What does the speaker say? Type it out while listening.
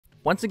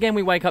Once again,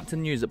 we wake up to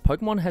the news that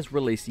Pokemon has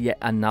released yet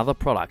another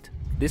product.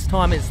 This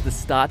time it's the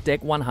Start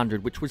Deck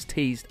 100, which was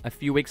teased a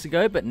few weeks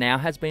ago, but now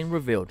has been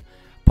revealed.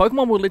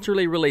 Pokemon will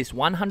literally release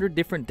 100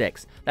 different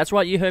decks. That's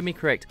right, you heard me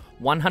correct,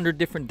 100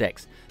 different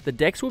decks. The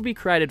decks will be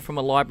created from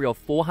a library of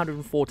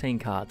 414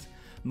 cards.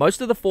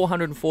 Most of the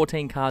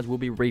 414 cards will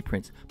be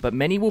reprints, but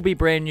many will be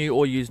brand new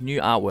or use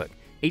new artwork.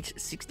 Each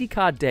 60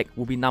 card deck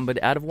will be numbered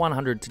out of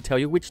 100 to tell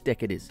you which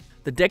deck it is.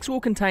 The decks will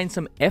contain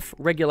some F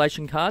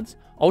regulation cards.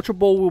 Ultra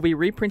Ball will be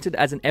reprinted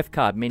as an F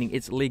card, meaning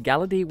its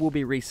legality will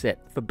be reset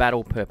for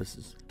battle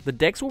purposes. The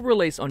decks will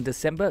release on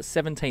December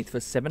 17th for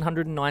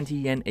 790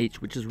 yen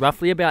each, which is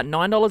roughly about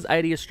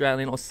 $9.80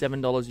 Australian or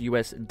 $7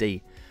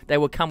 USD. They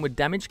will come with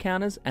damage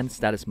counters and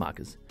status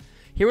markers.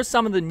 Here are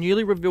some of the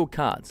newly revealed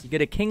cards. You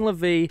get a Kingler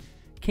V,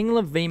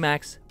 Kingler V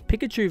Max,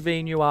 Pikachu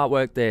V new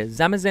artwork there,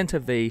 Zamazenta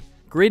V,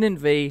 Greedent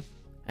V,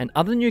 and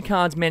other new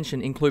cards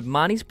mentioned include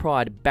Marnie's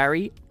Pride,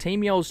 Barry,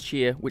 Team Yell's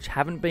Cheer, which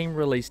haven't been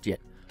released yet,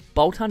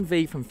 Boltund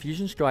V from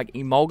Fusion Strike,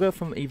 Emolga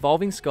from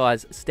Evolving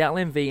Skies,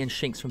 Stoutland V and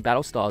Shinx from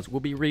Battle Styles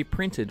will be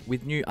reprinted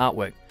with new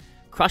artwork.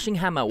 Crushing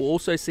Hammer will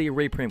also see a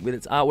reprint with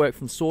its artwork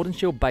from Sword and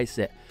Shield base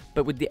set,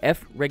 but with the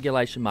F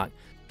regulation mark.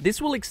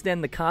 This will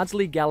extend the card's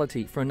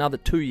legality for another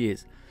 2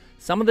 years.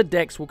 Some of the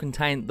decks will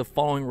contain the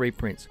following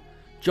reprints: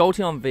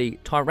 Jolteon V,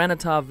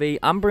 Tyranitar V,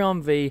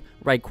 Umbreon V,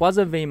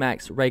 Rayquaza V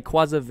Max,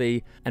 Rayquaza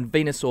V, and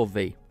Venusaur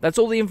V. That's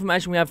all the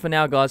information we have for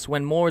now, guys.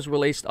 When more is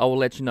released, I will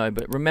let you know.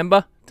 But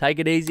remember, take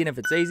it easy, and if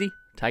it's easy,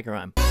 take her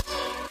home.